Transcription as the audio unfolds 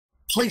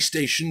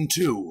PlayStation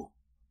 2.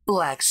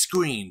 Black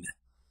screen.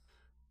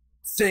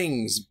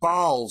 Things.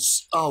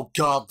 Balls. Oh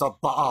god, the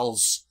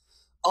balls.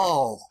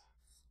 Oh.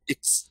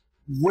 It's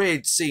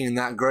weird seeing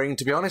that green,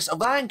 to be honest.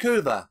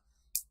 Vancouver.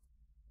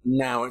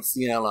 Now it's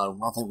yellow.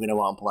 I think we know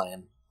what I'm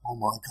playing. Oh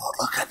my god,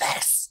 look at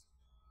this.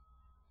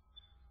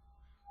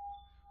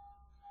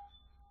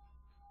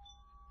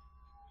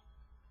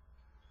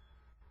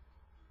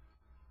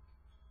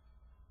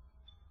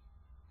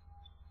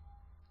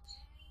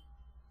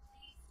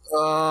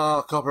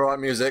 Oh, copyright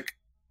music.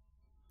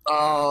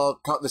 Oh,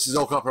 this is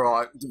all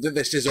copyright.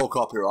 This is all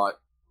copyright.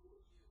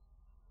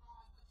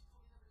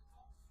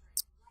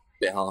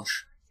 Bit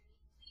harsh.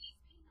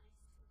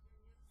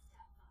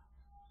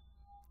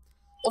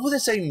 What would they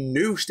say,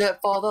 new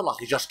stepfather? Like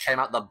he just came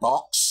out the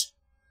box?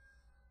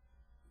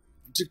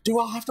 Do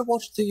I have to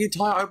watch the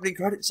entire opening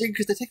credit scene?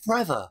 Because they take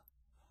forever.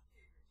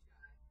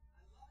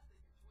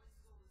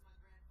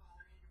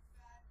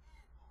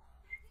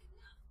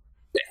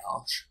 Bit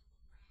harsh.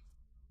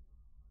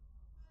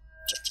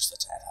 Just a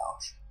tad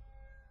harsh.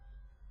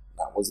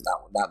 That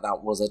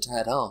was a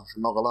tad harsh.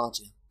 I'm not gonna lie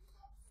to you.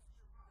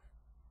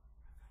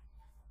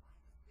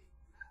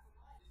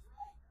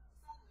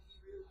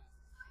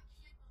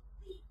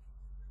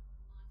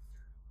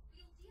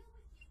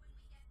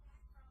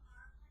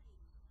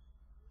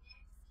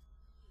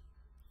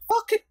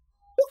 Fucking,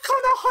 what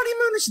kind of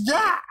honeymoon is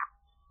that?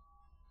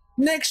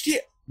 Next year,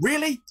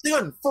 really?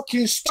 They're in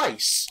fucking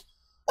space.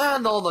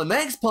 And on the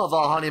next part of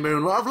our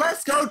honeymoon, love,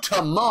 let's go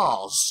to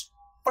Mars.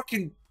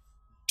 Fucking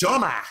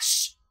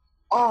dumbass.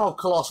 Oh,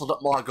 Colossal,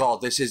 my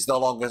god, this is the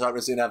longest I've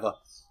ever seen ever.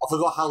 I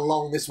forgot how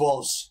long this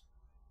was.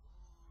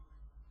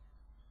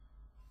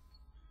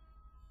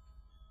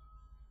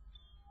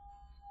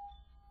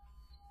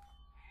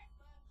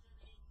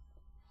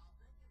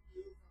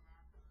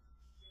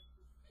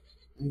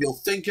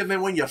 You'll think of me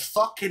when you're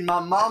fucking my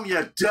mum,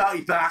 you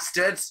dirty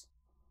bastards.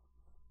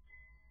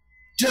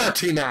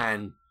 Dirty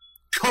man.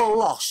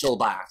 Colossal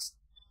bastard.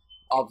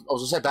 I was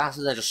gonna say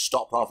bastard, and I just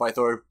stopped halfway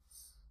through.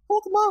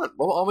 Oh, come on.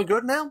 Are we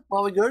good now?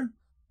 Are we good?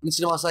 I need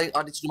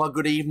to do my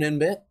good evening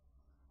bit.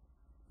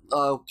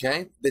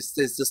 Okay. This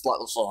is just like,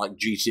 sort of like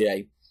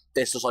GTA.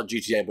 This looks like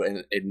GTA, but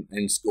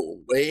in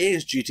school. It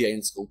is GTA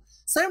in school.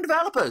 Same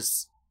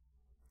developers.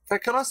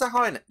 Can I say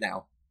hi in it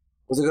now?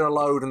 Was it going to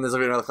load and there's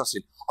going to be another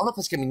cutscene? I'm not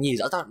playing in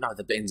years. I don't know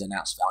the ins and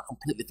outs of it. I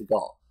completely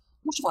forgot.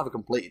 I'm not sure if I ever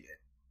completed it.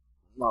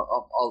 No,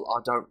 I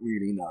don't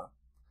really know.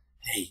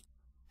 Hey,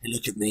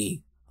 look at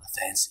me. I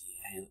fancy you.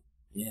 Hey,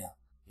 yeah.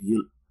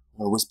 You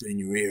want to whisper in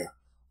your ear.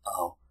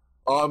 Oh.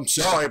 I'm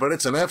sorry, but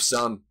it's an F,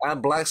 son.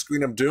 And black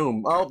screen of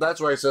doom. Oh, that's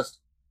racist.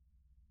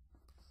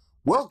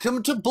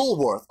 Welcome to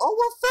Bulworth. Oh,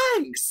 well,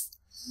 thanks.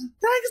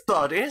 Thanks,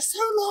 buddy. It's so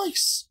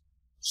nice.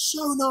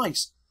 So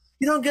nice.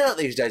 You don't get it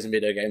these days in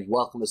video games.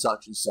 Welcome to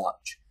such and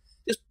such.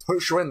 Just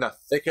push her in the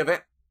thick of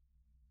it.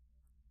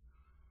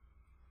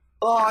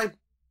 Bye.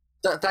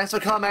 Thanks for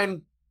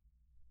coming.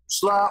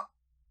 Slut.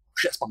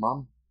 Shit's my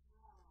mum.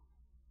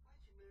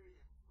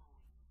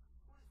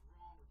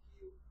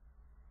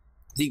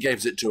 He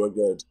gives it to her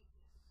good.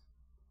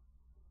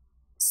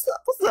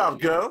 What's up,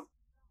 girl?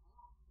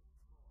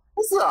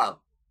 What's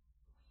up?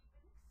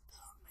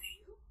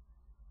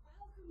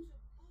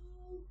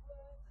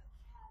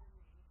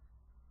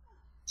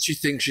 She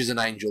thinks she's an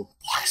angel.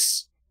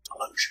 Bless.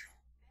 Delusion.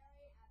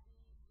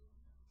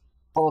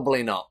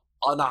 Probably not.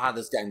 I know how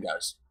this game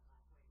goes.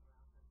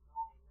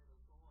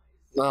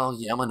 Oh,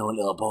 yeah, I'm a naughty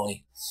little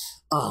boy.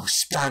 Oh,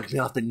 spank me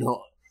up and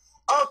not.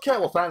 Okay,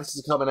 well, fantasy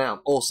is coming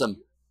out. Awesome.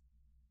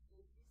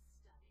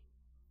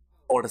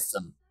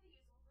 Awesome.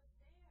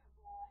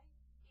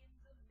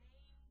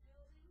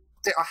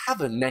 I have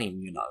a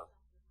name, you know.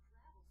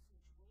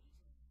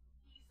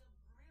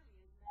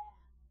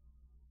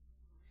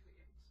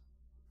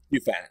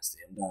 You fancy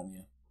him, don't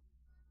you?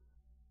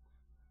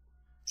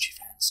 She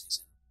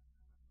fancies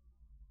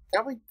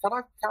him. Can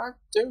I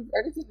do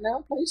anything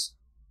now, please?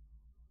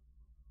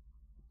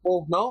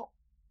 Or not?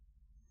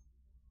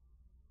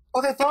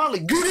 Okay, finally,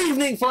 good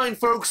evening, fine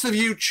folks of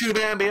YouTube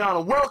and beyond,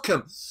 and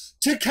welcome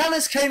to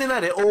Canis Canem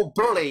Edit, or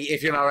Bully,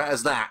 if you know it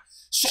as that.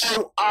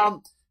 So,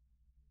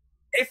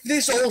 if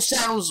this all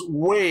sounds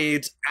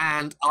weird,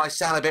 and I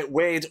sound a bit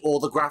weird,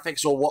 or the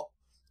graphics, or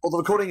the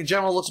recording in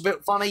general looks a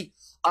bit funny,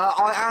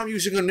 I am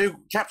using a new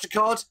capture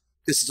card.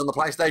 This is on the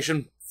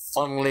PlayStation,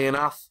 funnily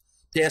enough.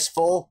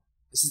 PS4.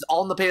 This is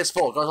on the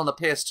PS4. It goes on the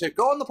PS2.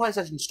 Go on the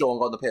PlayStation Store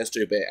and go on the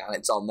PS2 bit, and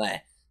it's on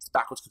there. It's the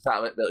backwards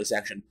compatibility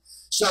section.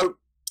 So,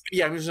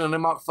 yeah, I'm using a new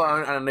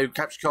microphone and a new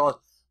capture card,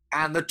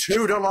 and the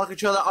two don't like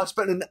each other. I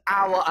spent an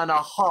hour and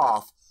a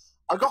half.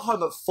 I got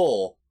home at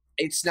 4.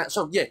 It's now,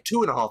 so yeah,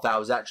 2.5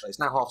 hours actually. It's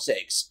now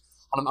 6:30,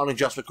 and I'm only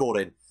just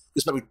recording.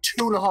 This spent me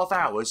 2.5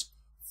 hours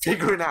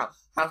figuring out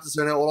how to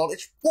turn it all on.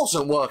 It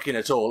wasn't working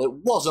at all. It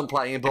wasn't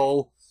playing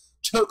ball.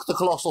 Took the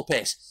colossal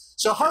piss.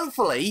 So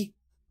hopefully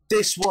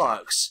this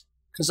works,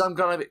 because I'm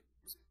gonna be.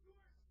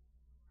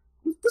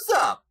 What's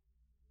up?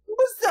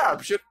 What's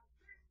up?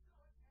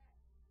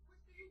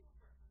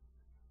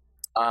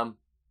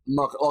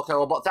 Okay,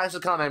 well, but thanks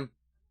for coming.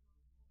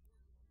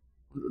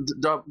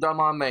 Don't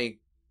mind me.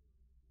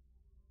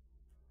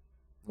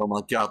 Oh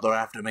my god, they're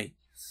after me.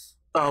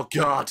 Oh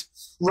god,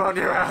 run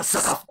your ass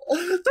off.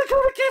 They're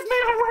gonna give me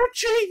a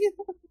wedgie.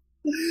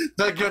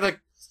 They're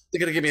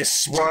gonna give me a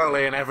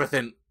swirly and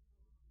everything.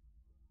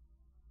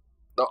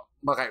 Oh,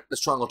 okay,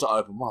 let's try and get it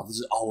open. Wow, this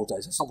is old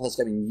days. I've not played this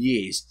game in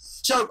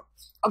years. So,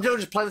 I'm going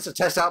to just play this to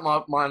test out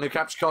my new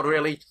capture card,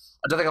 really.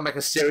 I don't think I'll make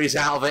a series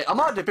out of it. I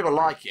might do if people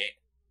like it.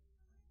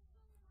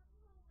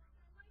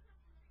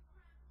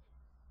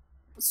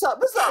 What's up,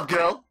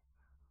 girl?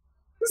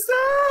 What's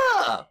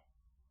up?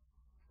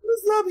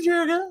 What's up,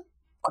 sugar?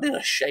 I need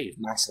a shave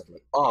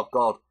massively. Oh,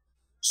 God.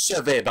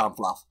 Severe bum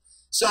fluff.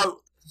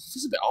 So, this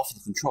is a bit off the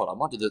control. I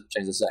might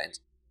change the settings.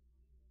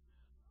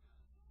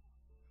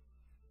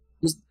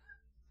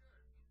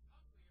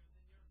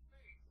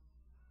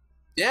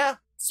 Yeah,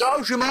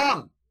 so's your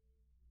mum.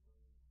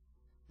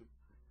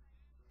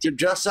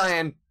 Just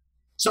saying.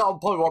 So I'll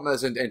probably want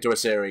this into a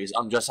series.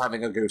 I'm just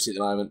having a goose at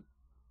the moment.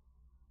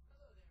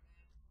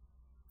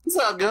 What's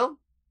up, girl?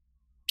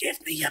 Give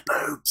me your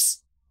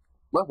boobs.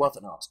 Well, worth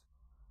an ask.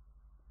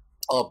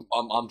 Oh,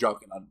 I'm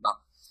joking.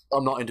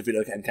 I'm not into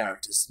video game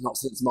characters. Not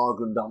since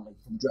Margaret and Dunley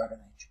from Dragon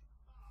Age.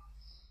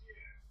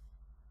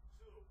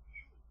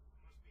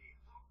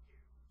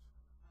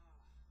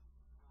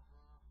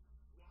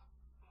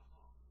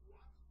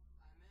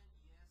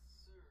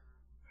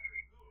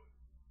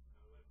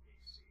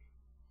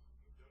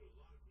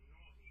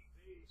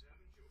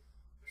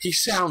 He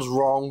sounds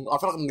wrong. I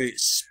feel like I'm going to get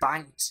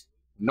spanked.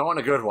 Not in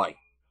a good way.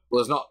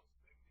 Well, it's not.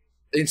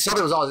 In some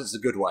of his eyes, it's a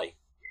good way.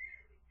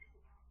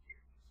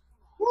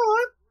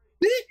 Alright,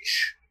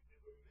 bitch.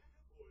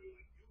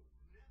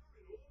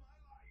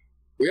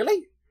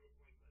 Really?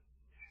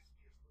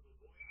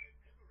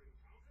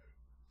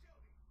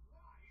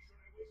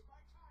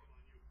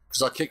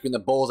 Because I'll kick you in the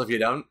balls if you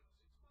don't.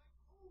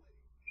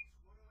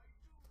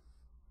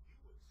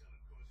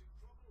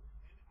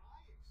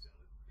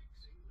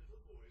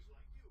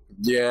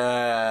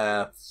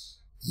 Yeah.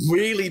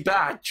 Really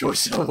bad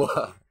choice of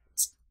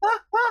words.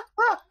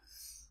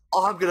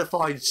 I'm going to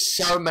find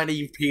so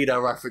many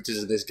pedo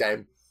references in this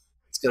game.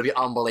 It's going to be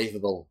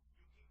unbelievable.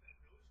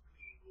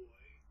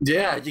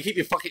 Yeah, you keep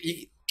your fucking...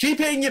 keep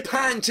it in your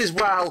pants as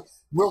well.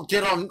 We'll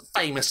get on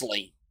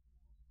famously.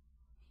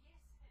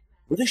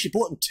 Really? She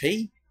bought him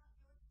tea?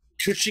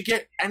 Could she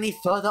get any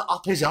further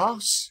up his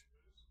arse?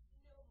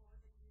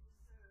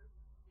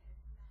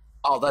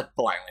 Oh, they're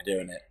blatantly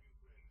doing it.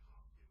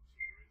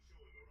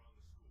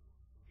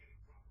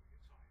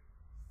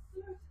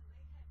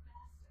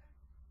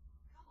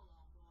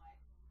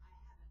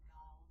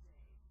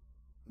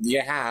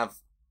 You have.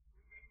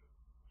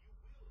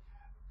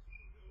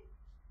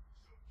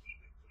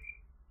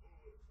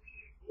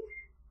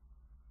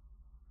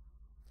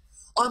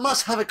 I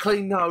must have a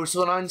clean nose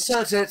so when I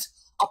insert it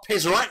up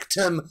his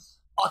rectum,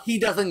 he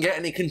doesn't get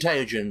any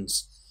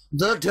contagions.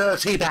 The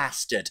dirty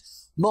bastard.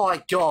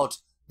 My God,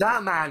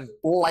 that man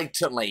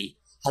blatantly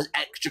has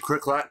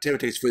extracurricular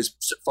activities for his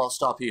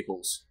four-star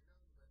pupils.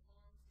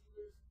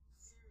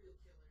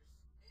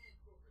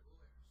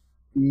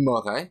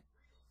 Okay.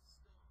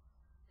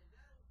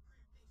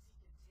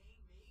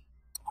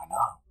 I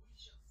know.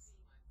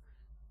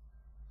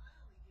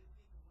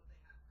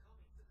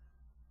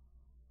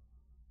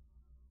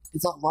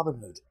 It's like Robin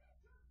Hood.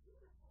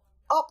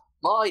 Up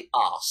my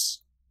ass.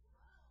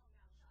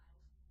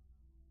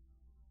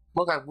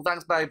 Okay, well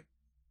thanks, babe.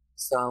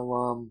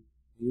 So,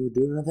 you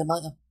doing anything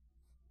later?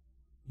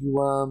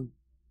 You,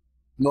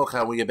 okay,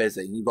 well you're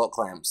busy. You've got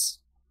cramps.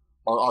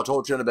 I'll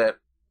talk to you in a bit.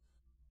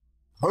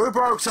 Who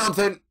broke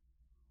something?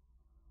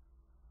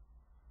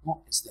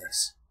 What is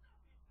this?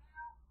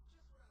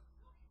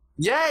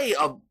 Yay!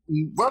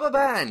 Rubber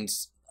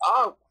bands!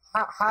 Oh,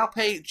 how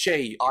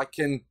peachy. I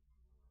can...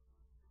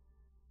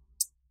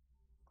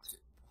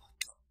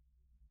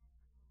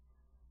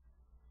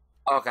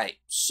 Okay,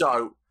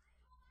 so...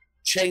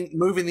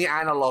 moving the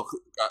analog...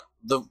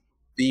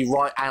 the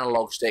right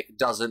analog stick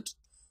doesn't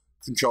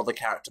control the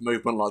character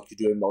movement like you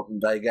do in modern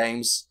day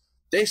games.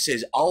 This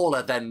is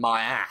older than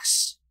my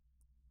ass.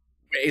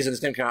 It isn't. This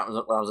game came out when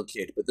I was a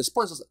kid, but this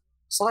point is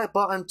select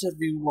button to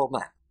view world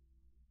map.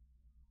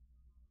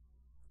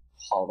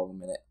 Hold on a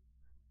minute.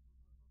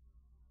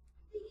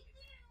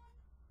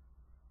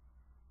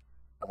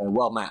 Okay,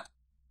 world map.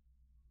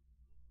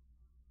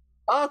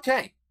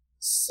 Okay,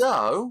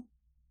 so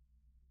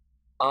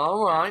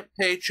alright,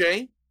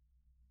 peachy,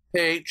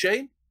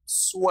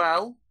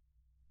 swell.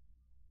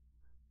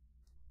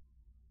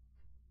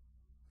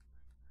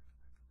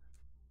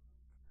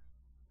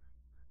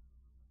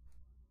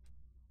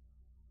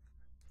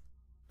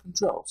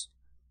 Controls.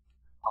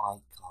 I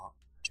can't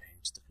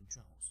change the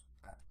controls.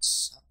 That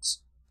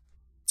sucks.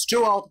 It's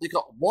too old.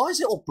 Why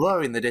is it all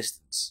blurry in the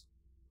distance?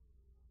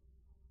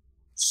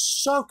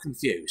 So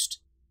confused.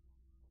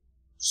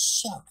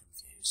 So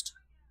confused.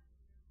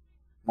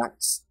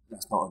 That's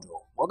not a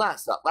door. Well, that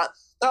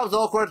was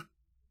awkward.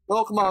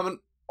 Awkward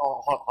moment.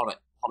 Oh, hold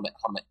a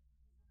minute.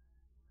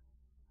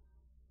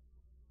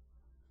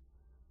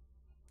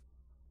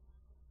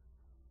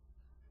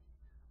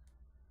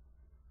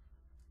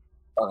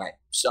 Okay,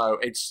 so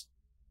it's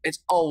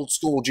old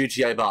school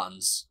GTA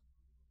buttons.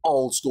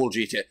 Old school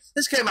GTA.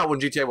 This came out when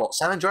GTA what?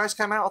 San Andreas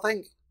came out, I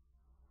think?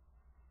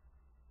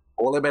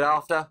 Or a little bit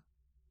after.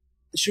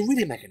 They should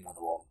really make another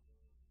one.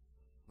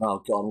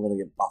 Oh god, I'm gonna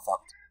get buff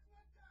up.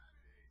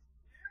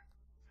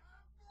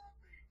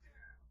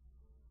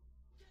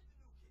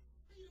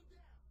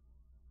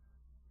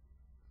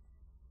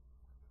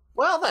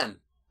 Well then.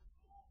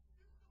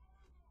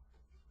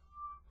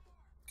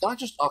 Can I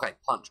just okay,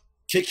 punch.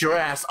 Kick your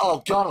ass.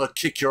 Oh god, I'm gonna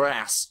kick your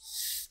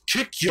ass.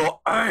 Kick your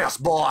ass,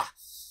 boy.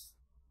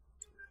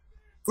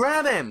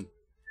 Grab him.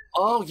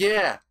 Oh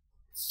yeah.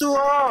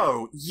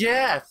 Throw.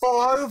 Yeah,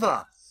 fall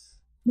over.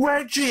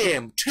 Wedgie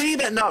him.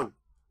 Teabag. No.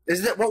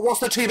 Is it what's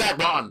the teabag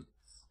button?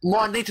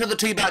 Right into the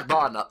teabag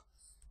button.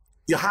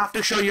 You have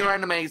to show your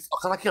enemies. Oh,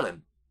 can I kill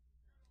him?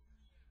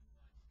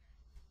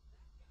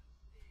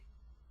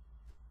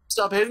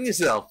 Stop hitting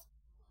yourself.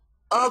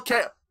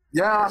 Okay.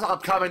 Yeah, I'm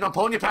coming. I'm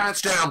pulling your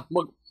pants down.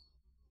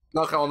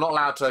 Okay, I'm not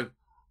allowed to.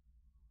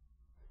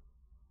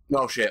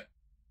 No shit.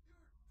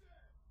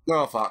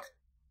 Oh fuck.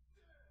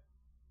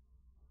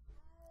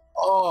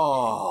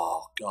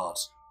 Oh god.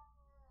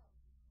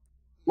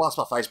 Lost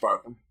my face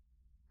broken.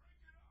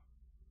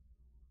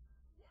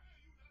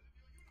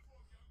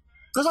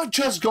 Because I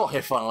just got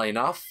here, funnily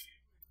enough.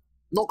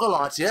 Not gonna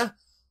lie to you.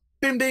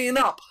 Been beaten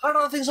up. Had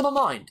other things on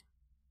my mind.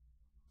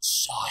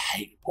 So I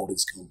hate boarding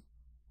school.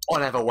 I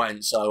never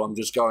went, so I'm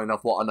just going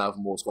off what I know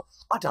from boarding school.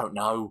 I don't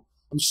know.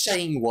 I'm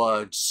saying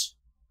words.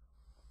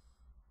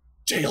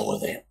 Deal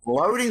with it.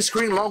 Loading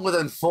screen longer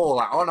than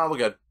Fallout. Oh no, we're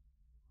good.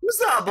 What's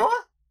that, boy?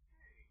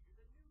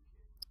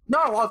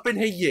 No, I've been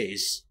here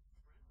years.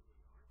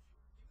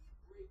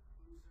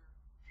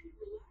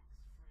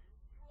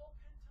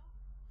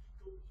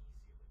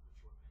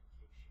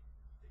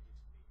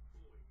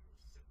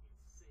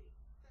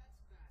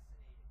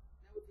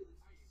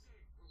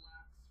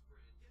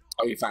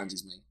 Oh, he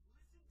fancies me.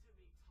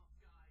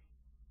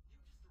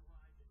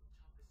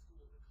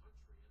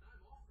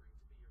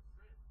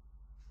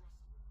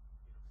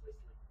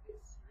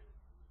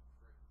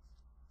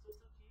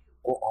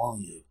 What are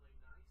you?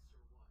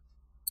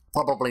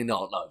 Probably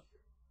not, no.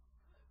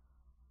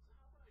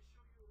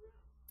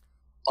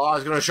 Oh,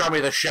 he's going to show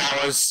me the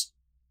showers.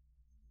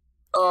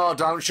 Oh,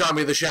 don't show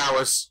me the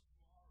showers.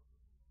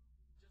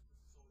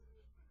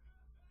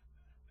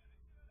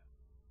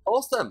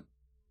 Awesome.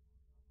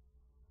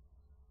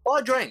 Buy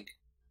a drink.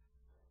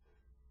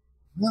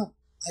 Well,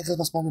 I guess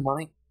I'm spending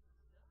money.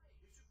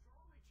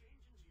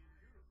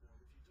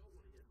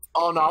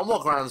 Oh no, I'm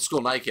walking around the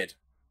school naked.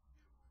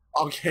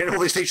 I'm getting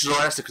all these teachers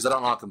arrested because I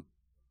don't like them.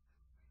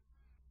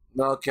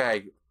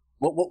 Okay.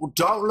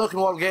 Don't look at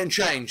what I'm getting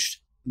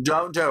changed.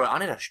 Don't do it. I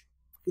need a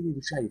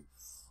shave.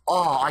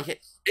 Oh,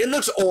 it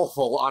looks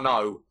awful, I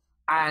know.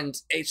 And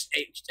it's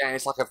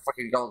like a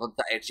fucking going on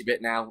that edgy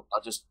bit now. I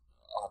don't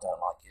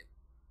like it.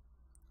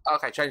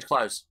 Okay, change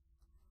clothes.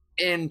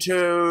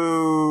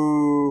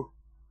 Into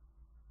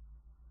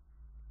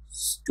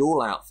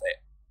school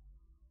outfit.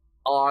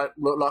 I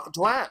look like a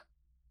twat.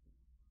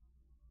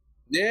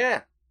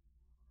 Yeah.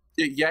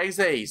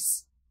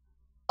 Yazzies.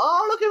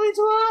 Oh, look at me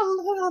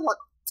twat.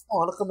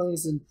 Oh, look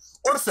amazing.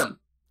 Awesome.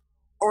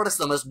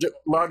 Awesome as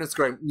loading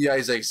screen.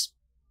 Yazzies.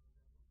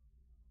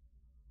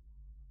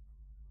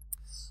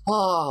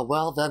 Oh,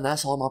 well then,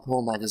 that's all my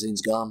porn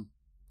magazines gone.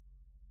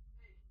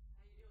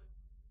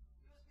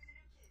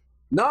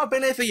 No, I've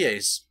been here for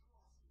years.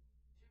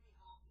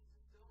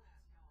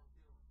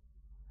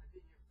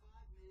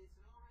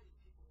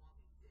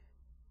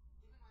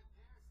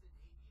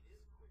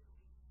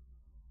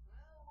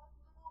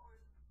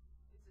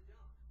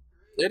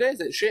 It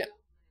is, it's shit.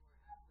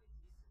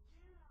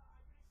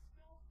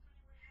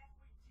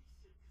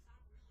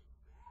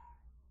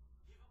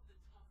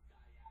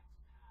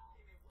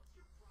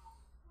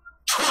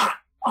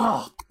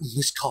 Oh,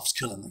 this cough's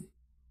killing me.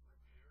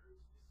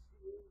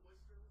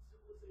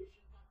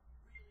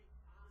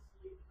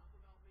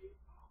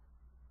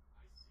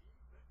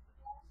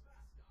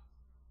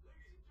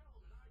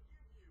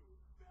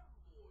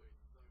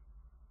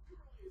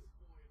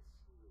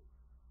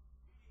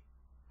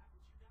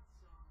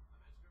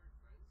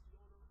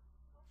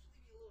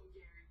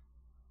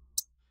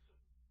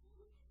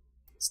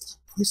 It's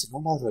like prison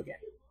all over again.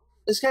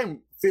 This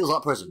game feels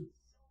like prison.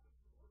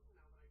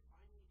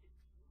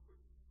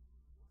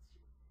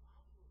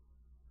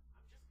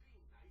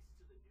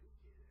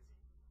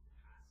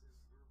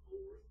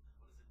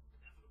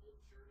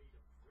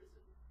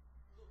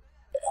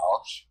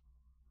 Gosh.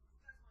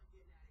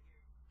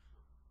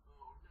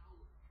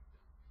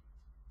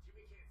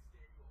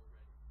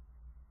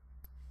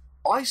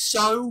 I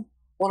so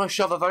want to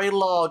shove a very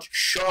large,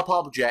 sharp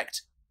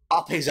object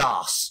up his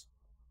ass.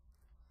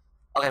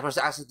 Okay, press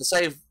the access to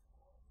save.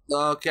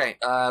 Okay,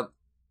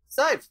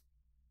 save.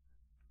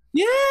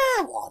 Yeah,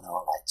 why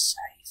not? Let's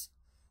save.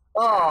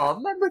 Oh,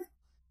 remember,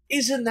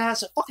 isn't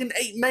that fucking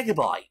 8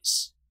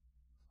 megabytes?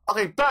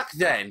 Okay, back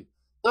then,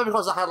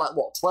 because I had like,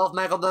 what, 12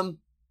 meg on them?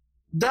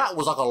 That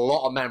was like a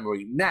lot of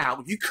memory.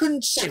 Now, you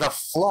couldn't save a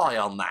fly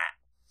on that,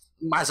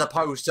 as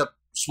opposed to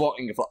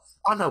swatting a fly.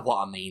 I know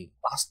what I mean.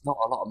 That's not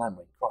a lot of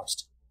memory.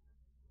 Christ.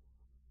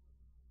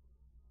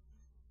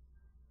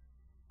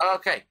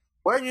 Okay.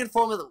 Wearing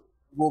uniform of the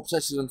war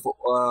possession.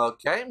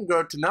 Okay,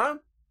 good to know.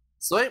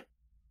 Sweet.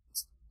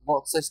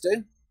 What's this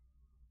do?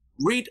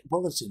 Read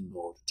bulletin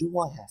board. Do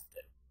I have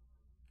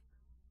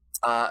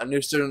to? A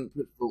new student.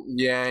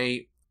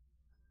 Yay.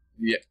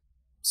 Yeah.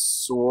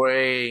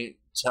 Sweet.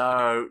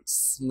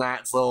 Totes.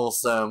 That's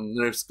awesome.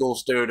 New school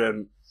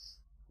student.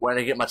 When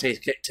I get my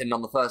teeth kicked in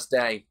on the first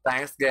day.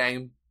 Thanks,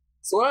 game.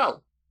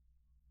 Swell.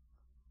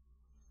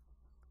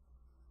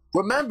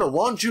 Remember,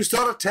 once you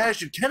start a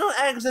test, you cannot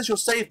access your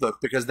save book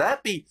because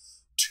that'd be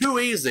too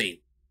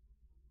easy.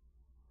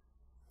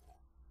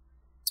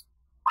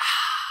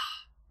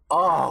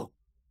 Oh,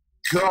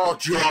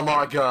 God, you are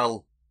my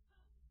girl.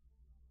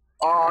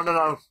 Oh,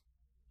 no.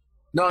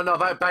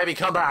 No, baby,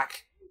 come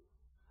back.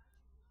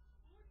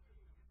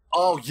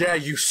 Oh, yeah,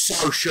 you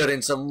so should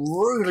in some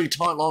really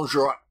tight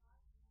lingerie.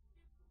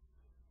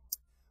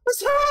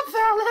 What's up,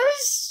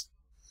 fellas?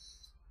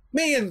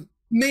 Me and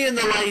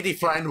the lady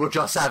friend were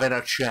just having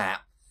a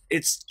chat.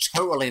 It's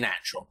totally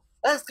natural.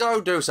 Let's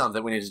go do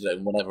something we need to do,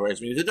 whatever it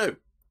is we need to do.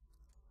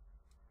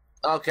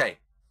 Okay.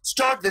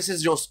 Start, this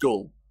is your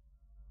school.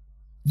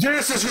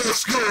 This is your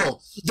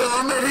school! There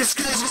are many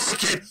schools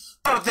working!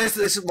 But this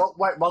is...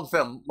 Wait, wrong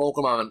film. Walk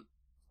moment.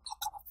 Oh,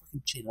 God, my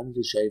fucking chin. I need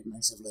to shave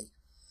massively.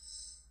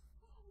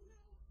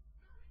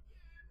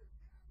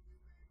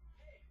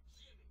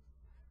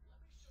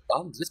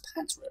 Oh, this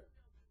pants rip.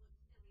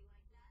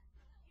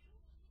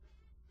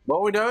 What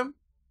are we doing?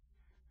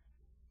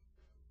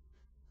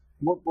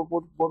 What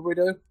do we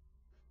do?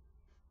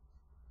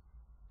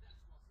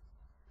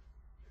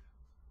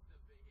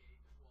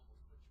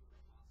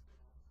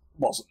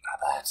 Wasn't that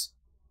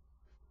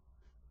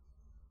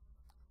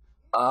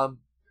bad.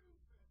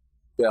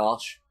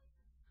 Gosh.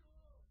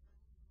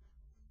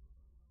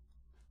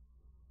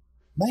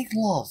 Make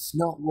love,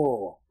 not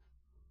war.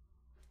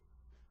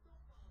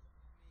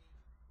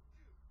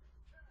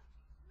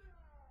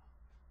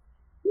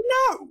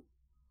 No!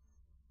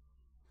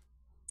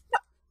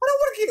 I don't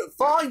want to give it.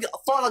 Fine,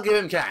 I'll give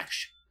him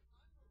cash.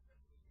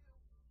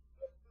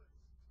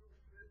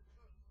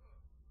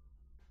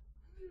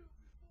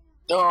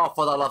 Oh,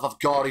 for the love of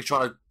God, he's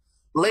trying to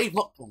leave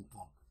my... Oh,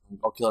 God.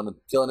 I'm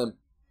killing him.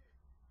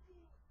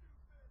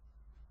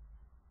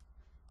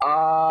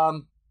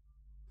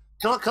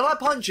 Can I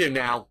punch him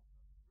now?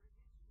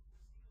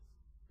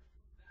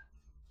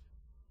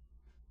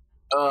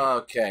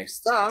 Okay,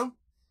 so...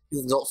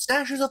 He's got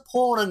stashes of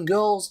porn and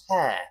girls'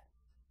 hair.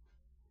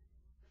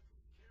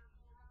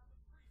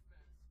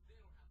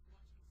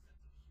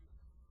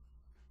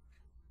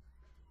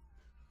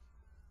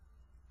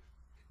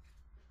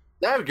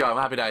 There we go,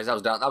 happy days, that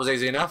was done. That was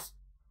easy enough.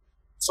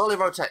 Slowly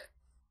rotate.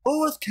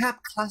 Forward cap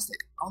classic.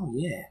 Oh,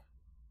 yeah.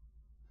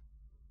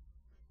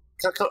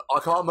 I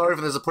can't move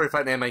and there's a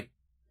prefect near me.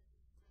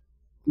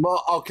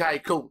 Well, okay,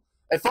 cool.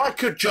 If I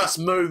could just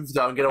move,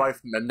 though, and get away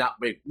from him, that'd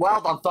be...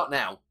 Well, I'm fucked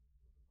now.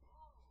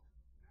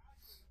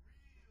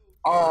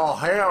 Oh,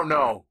 hell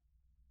no.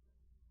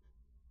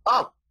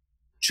 Oh,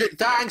 shit,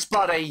 thanks,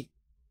 buddy.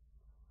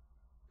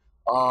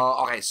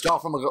 Okay,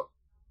 start from a...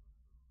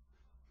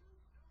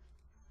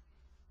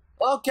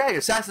 Okay,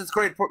 Assassin's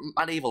Creed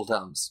medieval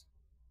terms.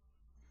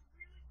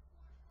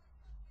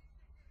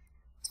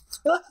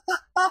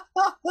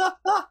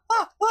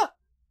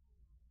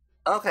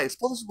 Okay,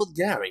 explore this with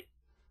Gary.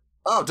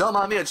 Oh, don't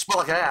mind me, I just smell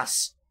like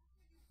ass.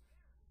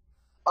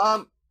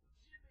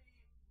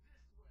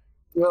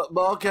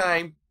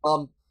 Okay,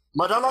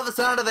 I don't love the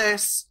sound of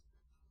this.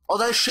 Oh,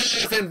 there's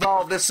shit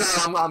involved, this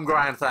I'm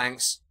grand,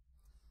 thanks.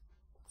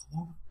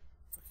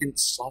 Fucking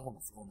slide on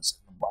the floor in a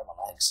second and break my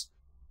legs.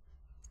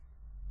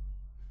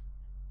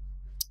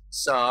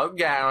 So,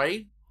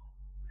 Gary.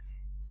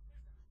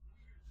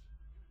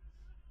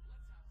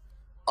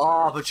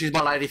 Oh, but she's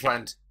my lady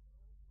friend.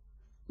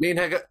 Me and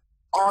her go...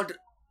 Oh,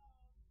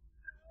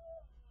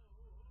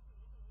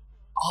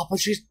 but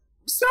she's...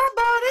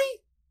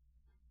 Somebody!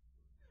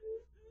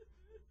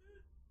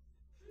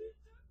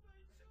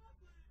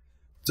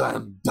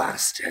 Damn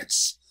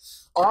bastards.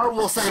 I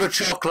will save a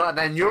chocolate and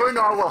then you and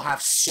I will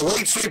have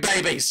sweet, sweet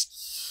babies.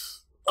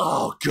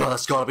 Oh, God,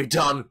 that's got to be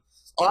done.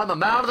 I'm a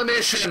man of the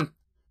mission.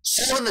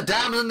 Selling the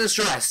damned in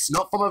distress,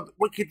 not from a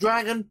wicked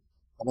dragon,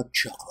 from a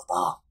chocolate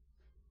bar.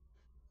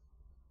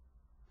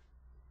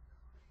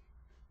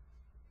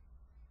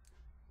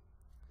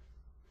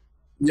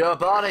 Yo,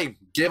 buddy,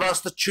 give us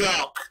the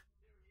chalk.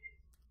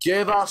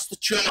 Give us the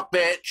chalk,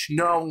 bitch.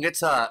 No one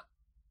gets hurt.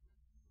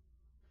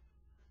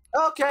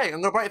 Okay,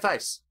 I'm gonna break your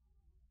face.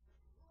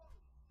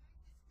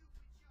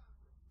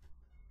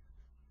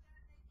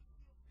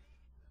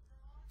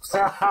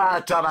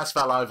 Haha, dumbass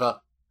fell over.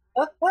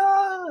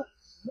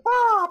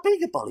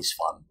 Being a bully's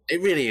fun.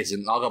 It really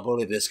isn't. I got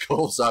bullied at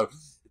school, so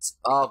it's...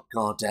 Oh,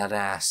 God, dad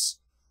ass.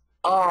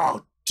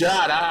 Oh,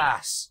 dad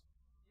ass.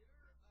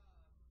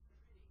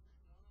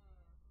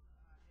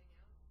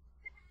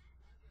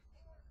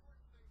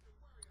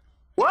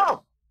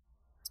 Well,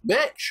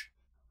 bitch.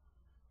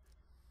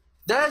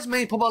 There's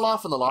me, put my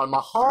life on the line,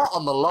 my heart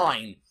on the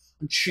line,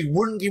 and she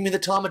wouldn't give me the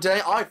time of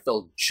day. I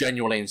feel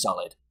genuinely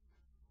insulted.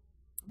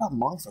 What about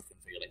my fucking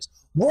feelings?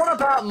 What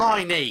about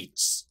my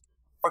needs?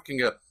 Fucking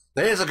good.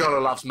 There's a girl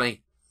who loves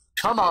me.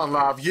 Come on,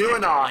 love, you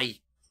and I.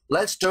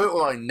 Let's do it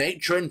like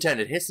nature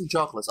intended. Here's some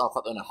chocolates. I'll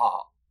cut them in a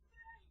heart.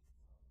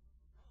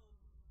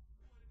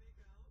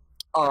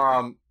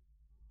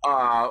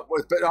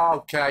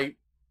 Okay.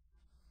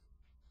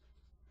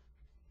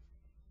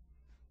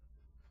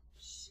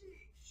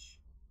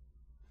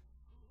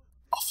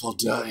 I feel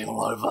dirty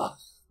all over.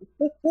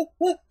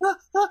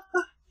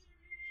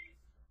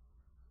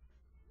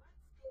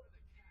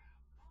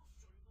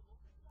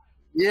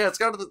 Yeah, let's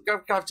go to the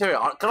cafeteria.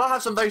 Can I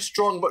have some very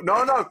strong? But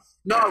no.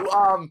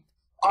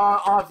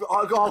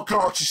 Oh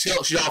God,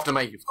 she's after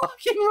me.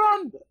 Fucking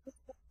run!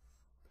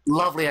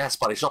 Lovely ass,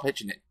 buddy. Stop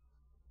hitching it.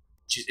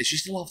 Is she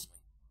still after me?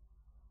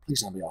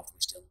 Please don't be after me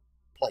still.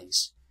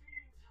 Please.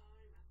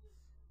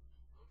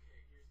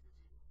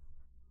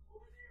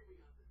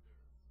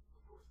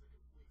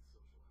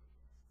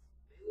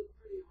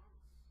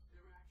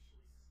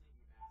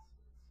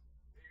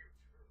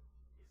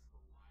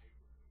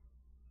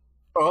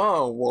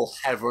 Oh, well,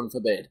 heaven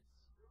forbid.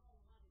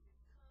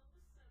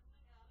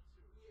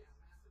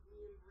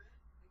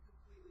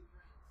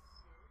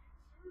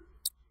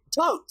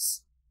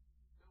 Totes.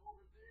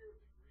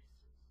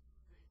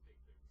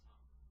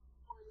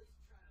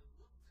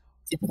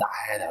 Yeah, but that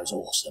hair, that was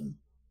awesome.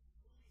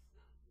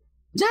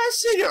 Is that a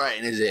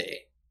cigarette, is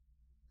it?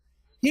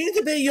 He's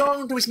a bit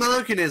young to be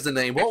smoking, isn't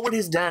he? What would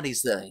his daddy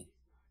say?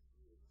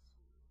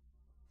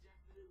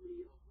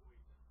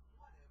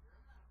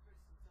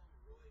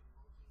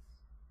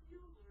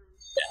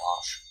 Bit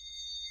harsh.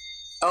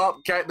 Oh,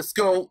 okay, the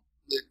school.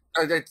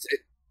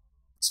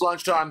 It's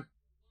lunchtime.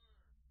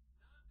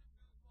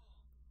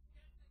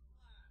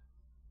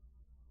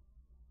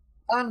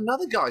 And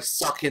another guy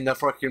sucking the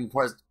freaking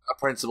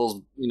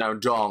principal's,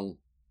 dong.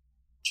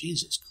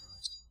 Jesus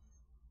Christ.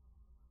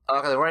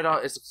 Okay, the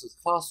radar is the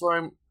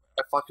classroom.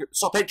 If I could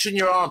stop itching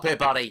your armpit,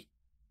 buddy.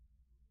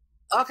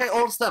 Okay,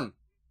 awesome.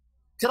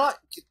 Can I?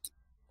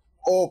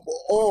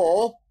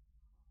 Or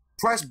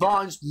press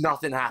buttons,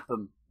 nothing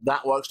happened.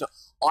 That works.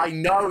 I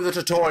know the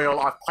tutorial.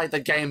 I've played the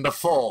game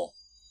before.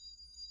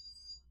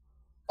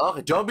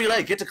 Okay, don't be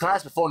late. Get to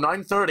class before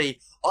 9:30.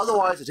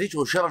 Otherwise, the teacher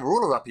will shove a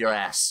ruler up your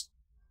ass.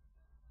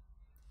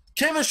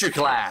 Chemistry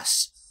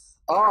class.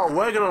 Oh,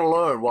 we're gonna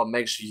learn what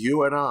makes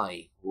you and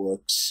I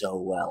work so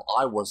well.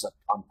 I'm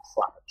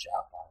crap at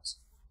jazz.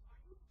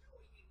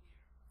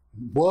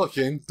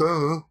 Working,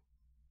 duh.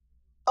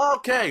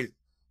 Okay,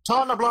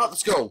 time to blow up the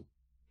school.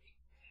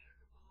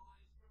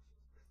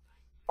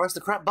 Press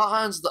the crap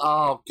buttons.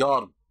 Oh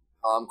God,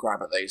 I'm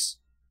crap at these.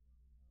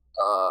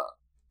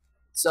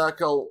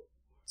 Circle,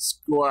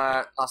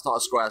 square. That's not a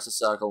square. It's a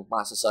circle.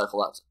 That's a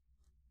circle.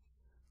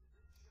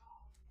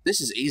 This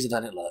is easier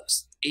than it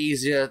looks.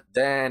 Easier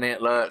than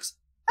it looks.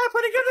 I'm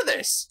pretty good at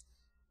this.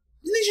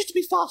 These used to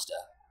be faster.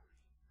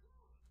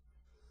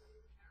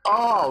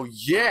 Oh,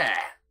 yeah.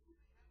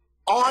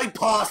 I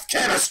passed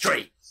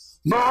chemistry.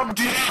 Mom,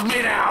 do you have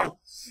me now?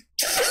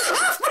 Do you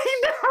have me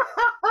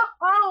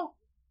now?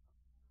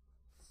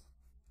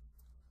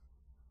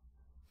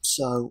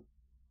 So,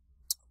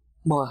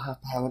 might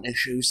have parent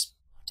issues.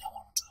 I don't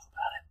want to talk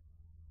about it.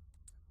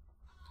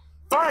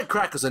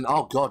 Firecrackers and,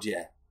 oh God,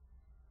 yeah.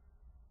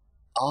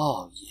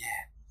 Oh,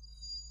 yeah.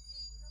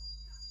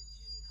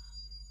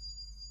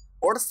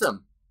 What's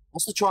them?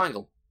 What's the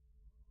triangle?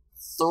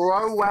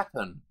 Throw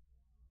weapon.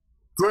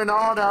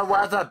 Grenada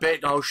weather bit.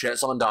 Oh shit,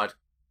 someone died.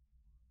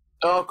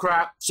 Oh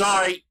crap,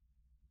 sorry.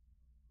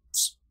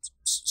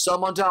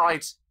 Someone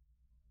died.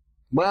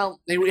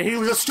 Well, he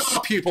was a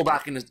star pupil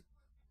back in his...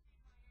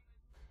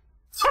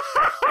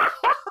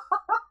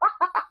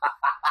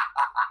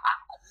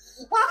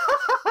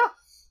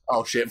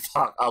 Oh shit,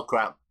 fuck, oh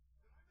crap.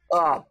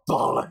 Oh,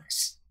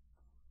 bollocks.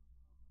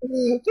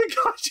 The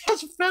guy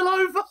just fell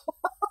over.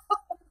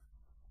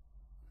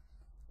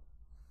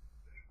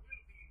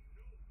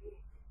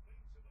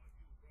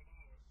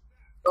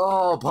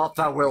 Oh, but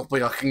there will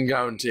be, I can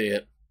guarantee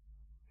it.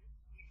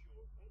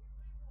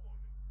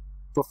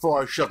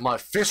 Before I shove my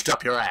fist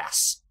up your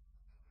ass.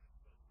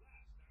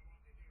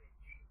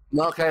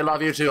 Okay,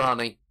 love you too,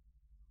 honey.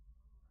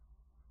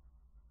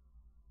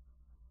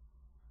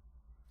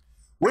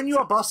 When you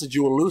are busted,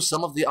 you will lose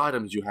some of the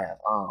items you have.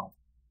 Oh,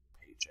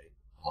 PJ.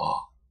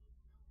 Oh.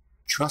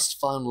 Trust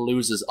fund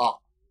losers.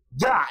 Oh,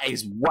 that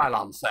is well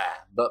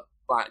unfair, but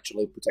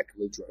actually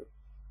particularly true.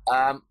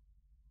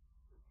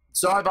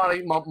 Sorry,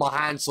 buddy. My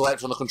hand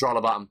slipped on the controller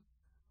button.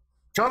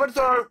 Coming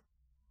through.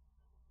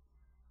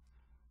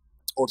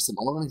 Awesome.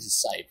 I'm going to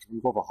save.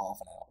 We've got over half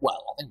an hour.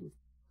 Well, I think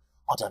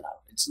I don't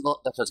know. It's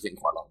not. That episode's getting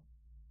quite long.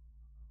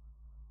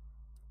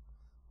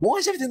 Why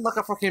is everything like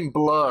a fucking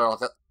blur?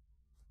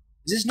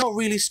 Is this not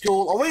really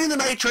school? Are we in the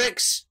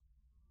Matrix?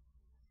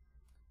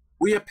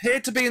 We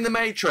appear to be in the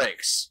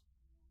Matrix.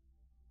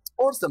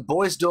 Awesome.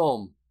 Boys'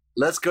 dorm.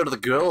 Let's go to the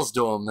girls'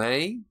 dorm,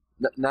 eh?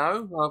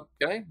 No?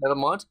 Okay, never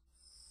mind.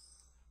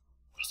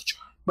 What are the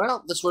triangles?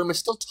 Well, this room is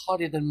still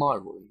tidier than my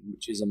room,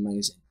 which is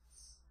amazing.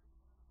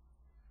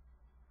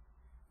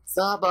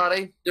 So,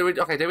 buddy, did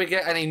we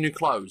get any new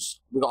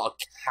clothes? We got a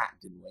cat,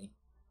 didn't we?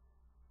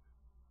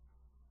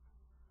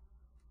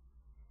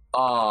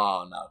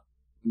 Oh, no.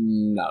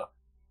 No.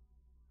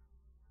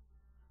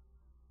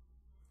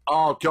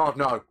 Oh, God,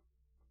 no.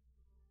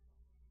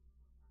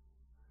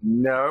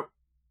 No.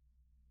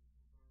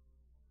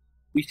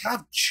 We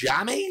have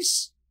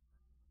jammies?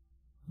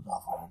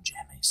 Love our own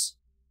jammies.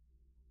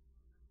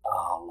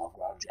 Oh, love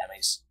our own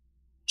jammies.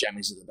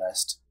 Jammies are the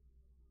best.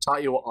 Tell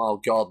you what, oh,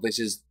 God, this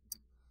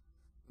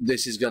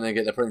is going to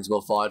get the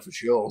principal fired for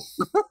sure.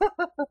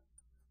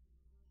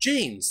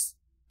 Jeans.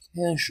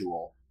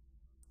 Casual.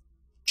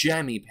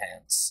 Jammy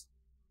pants.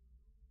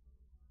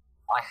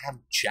 I have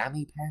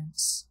jammy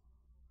pants?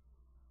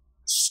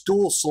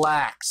 Stool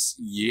slacks.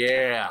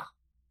 Yeah.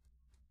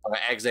 Okay,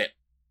 exit.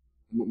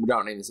 We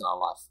don't need this in our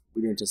life.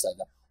 We need to say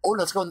that. Oh,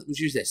 let's go and let's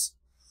use this.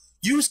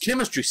 Use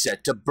chemistry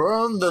set to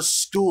burn the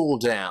school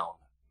down.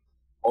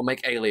 Or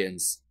make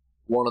aliens.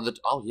 One of the...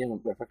 Oh, yeah,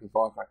 we're freaking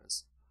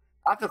firecrackers.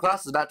 After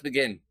class is about to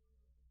begin.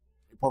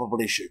 We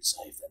probably should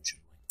save them,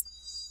 shouldn't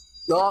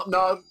we? Oh,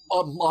 no.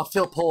 I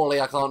feel poorly.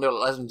 I can't do it,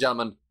 ladies and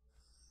gentlemen.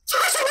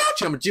 Thanks for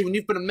watching, Jim.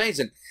 You've been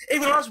amazing.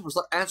 If you like this,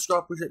 and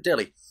subscribe, appreciate it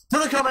daily.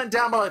 Put a comment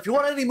down below. If you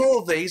want any more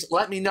of these,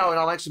 let me know and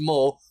I'll make some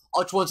more.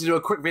 I just wanted to do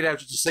a quick video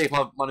just to see if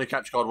my new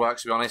capture card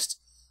works, to be honest.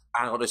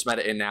 And I'll just made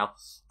it in now.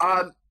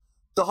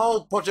 The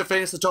whole project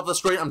thing is the top of the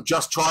screen. I'm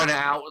just trying it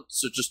out.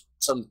 So just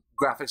some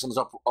graphics on the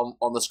top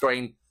on the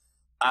screen.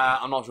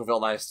 I'm not sure if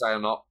it'll stay or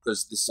not,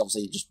 because this is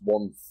obviously just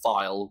one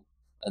file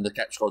and the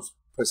capture card's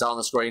put out on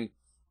the screen.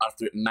 I have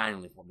to do it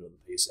manually if I'm doing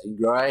the PC.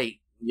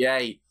 Great.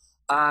 Yay.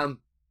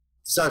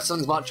 So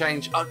something might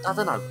change. I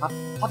don't know.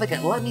 Have a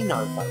get. Let me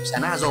know, folks.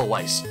 And as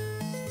always,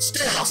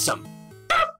 stay awesome.